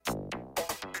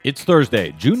It's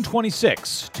Thursday, June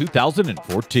 26,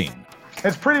 2014.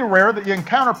 It's pretty rare that you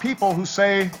encounter people who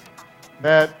say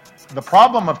that the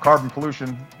problem of carbon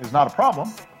pollution is not a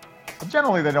problem. But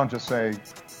generally, they don't just say,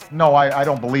 no, I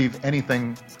don't believe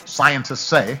anything scientists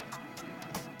say.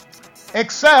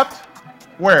 Except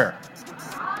where?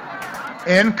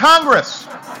 In Congress.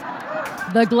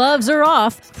 The gloves are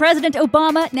off. President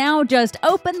Obama now just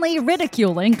openly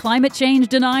ridiculing climate change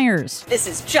deniers. This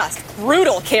is just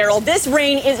brutal, Carol. This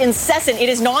rain is incessant. It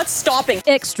is not stopping.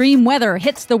 Extreme weather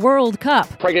hits the World Cup.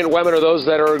 Pregnant women or those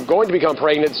that are going to become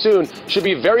pregnant soon should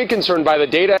be very concerned by the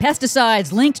data.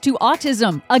 Pesticides linked to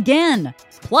autism again.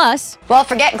 Plus, well,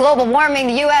 forget global warming.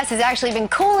 The U.S. has actually been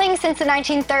cooling since the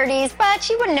 1930s, but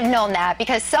you wouldn't have known that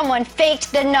because someone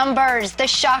faked the numbers. The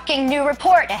shocking new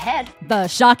report ahead. The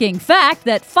shocking fact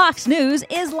that Fox News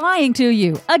is lying to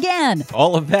you again.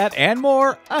 All of that and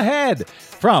more ahead.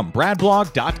 From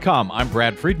BradBlog.com, I'm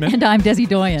Brad Friedman. And I'm Desi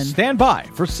Doyen. Stand by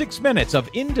for 6 minutes of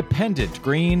independent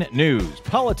green news,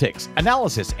 politics,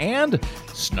 analysis, and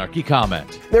snarky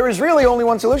comment. There is really only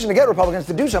one solution to get Republicans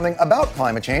to do something about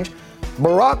climate change.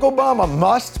 Barack Obama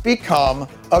must become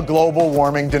a global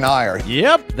warming denier.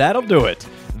 Yep, that'll do it.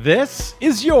 This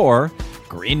is your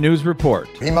Green News Report.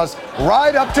 He must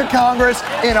ride up to Congress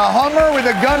in a Hummer with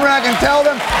a gun rack and tell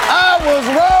them, I was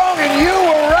wrong and you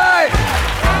were right.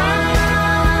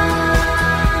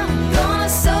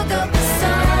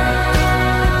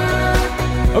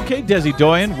 Okay, Desi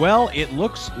Doyen, well, it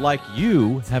looks like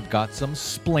you have got some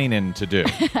splaining to do.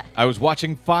 I was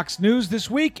watching Fox News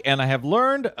this week, and I have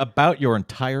learned about your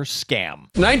entire scam.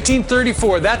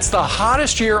 1934, that's the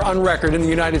hottest year on record in the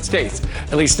United States,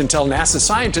 at least until NASA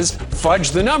scientists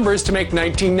fudged the numbers to make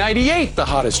 1998 the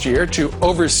hottest year to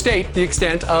overstate the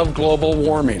extent of global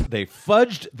warming. They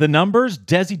fudged the numbers?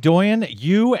 Desi Doyen,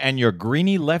 you and your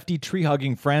greeny lefty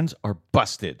tree-hugging friends are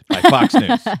busted by Fox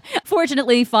News.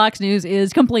 Fortunately, Fox News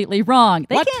is completely wrong.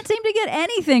 They can't seem to get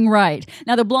anything right.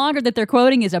 Now, the blogger that they're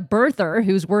quoting is a birther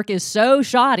whose work is so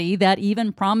shoddy that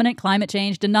even prominent climate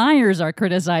change deniers are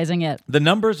criticizing it. The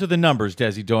numbers are the numbers,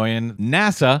 Desi Doyen.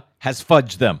 NASA has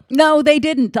fudged them. No, they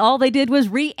didn't. All they did was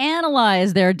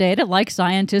reanalyze their data, like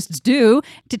scientists do,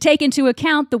 to take into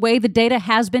account the way the data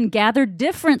has been gathered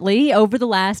differently over the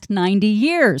last 90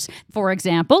 years. For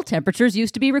example, temperatures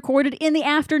used to be recorded in the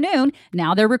afternoon.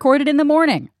 Now they're recorded in the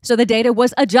morning. So the data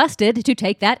was adjusted to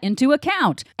take that into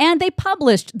account. And they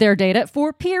published their data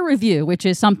for peer review, which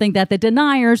is something that the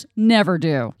deniers never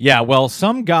do. Yeah, well,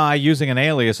 some guy using an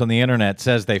alias on the internet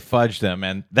says they fudged them,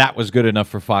 and that was good enough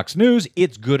for Fox News.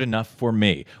 It's good enough for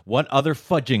me. What other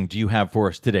fudging do you have for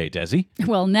us today, Desi?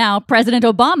 Well, now President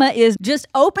Obama is just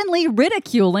openly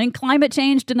ridiculing climate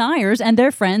change deniers and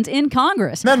their friends in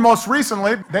Congress. And then most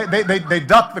recently, they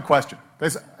ducked the question. They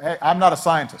said, hey, I'm not a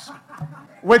scientist,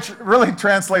 which really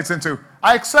translates into,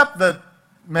 I accept that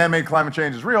man-made climate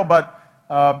change is real, but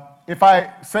if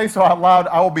I say so out loud,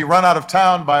 I will be run out of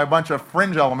town by a bunch of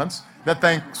fringe elements that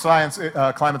think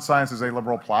climate science is a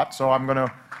liberal plot, so I'm going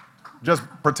to just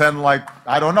pretend like,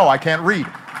 I don't know, I can't read.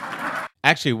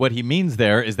 Actually, what he means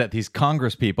there is that these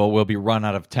Congress people will be run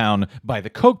out of town by the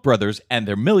Koch brothers and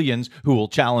their millions who will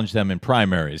challenge them in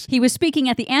primaries. He was speaking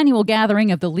at the annual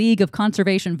gathering of the League of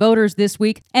Conservation Voters this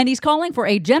week, and he's calling for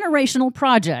a generational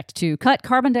project to cut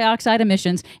carbon dioxide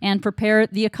emissions and prepare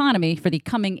the economy for the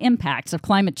coming impacts of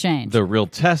climate change. The real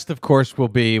test, of course, will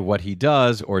be what he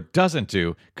does or doesn't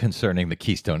do concerning the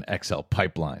Keystone XL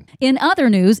pipeline. In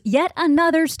other news, yet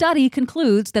another study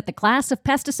concludes that the class of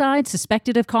pesticides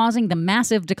suspected of causing the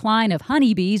massive decline of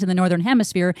honeybees in the Northern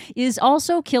Hemisphere is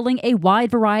also killing a wide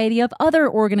variety of other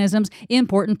organisms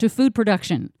important to food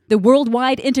production. The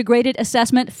worldwide integrated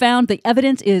assessment found the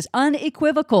evidence is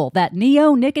unequivocal that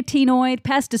neonicotinoid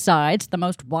pesticides, the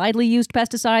most widely used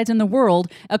pesticides in the world,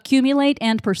 accumulate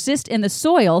and persist in the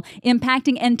soil,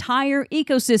 impacting entire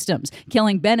ecosystems,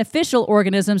 killing beneficial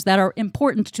organisms that are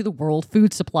important to the world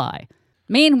food supply.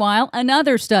 Meanwhile,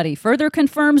 another study further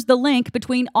confirms the link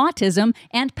between autism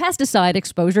and pesticide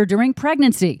exposure during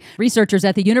pregnancy. Researchers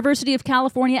at the University of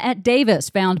California at Davis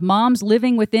found moms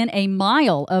living within a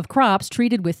mile of crops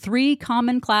treated with 3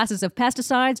 common classes of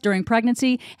pesticides during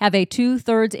pregnancy have a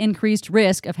 2/3 increased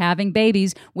risk of having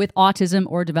babies with autism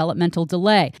or developmental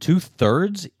delay.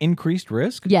 2/3 increased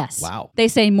risk? Yes. Wow. They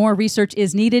say more research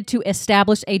is needed to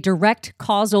establish a direct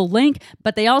causal link,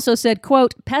 but they also said,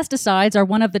 quote, pesticides are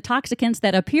one of the toxicants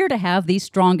that appear to have the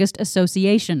strongest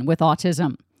association with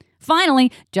autism.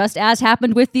 Finally, just as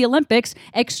happened with the Olympics,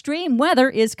 extreme weather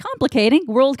is complicating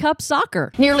World Cup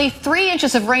soccer. Nearly 3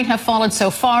 inches of rain have fallen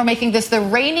so far, making this the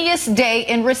rainiest day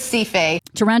in Recife.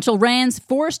 Torrential rains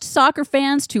forced soccer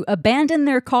fans to abandon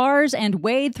their cars and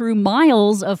wade through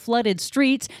miles of flooded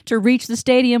streets to reach the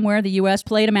stadium where the U.S.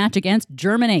 played a match against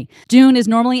Germany. June is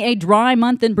normally a dry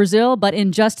month in Brazil, but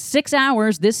in just 6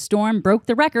 hours, this storm broke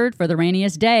the record for the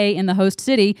rainiest day in the host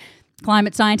city.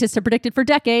 Climate scientists have predicted for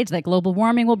decades that global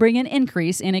warming will bring an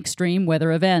increase in extreme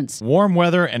weather events. Warm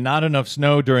weather and not enough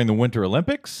snow during the Winter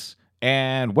Olympics,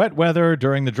 and wet weather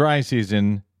during the dry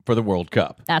season for the World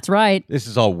Cup. That's right. This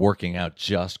is all working out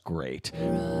just great.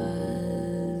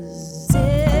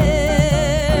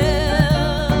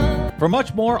 For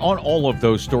much more on all of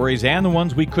those stories and the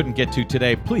ones we couldn't get to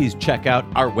today, please check out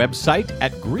our website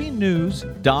at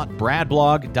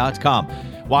greennews.bradblog.com.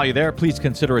 While you're there, please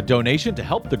consider a donation to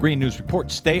help the Green News Report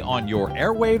stay on your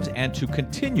airwaves and to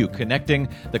continue connecting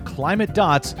the climate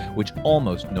dots, which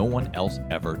almost no one else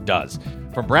ever does.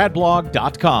 From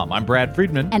bradblog.com, I'm Brad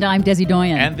Friedman. And I'm Desi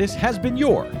Doyen. And this has been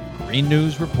your Green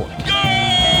News Report. Go!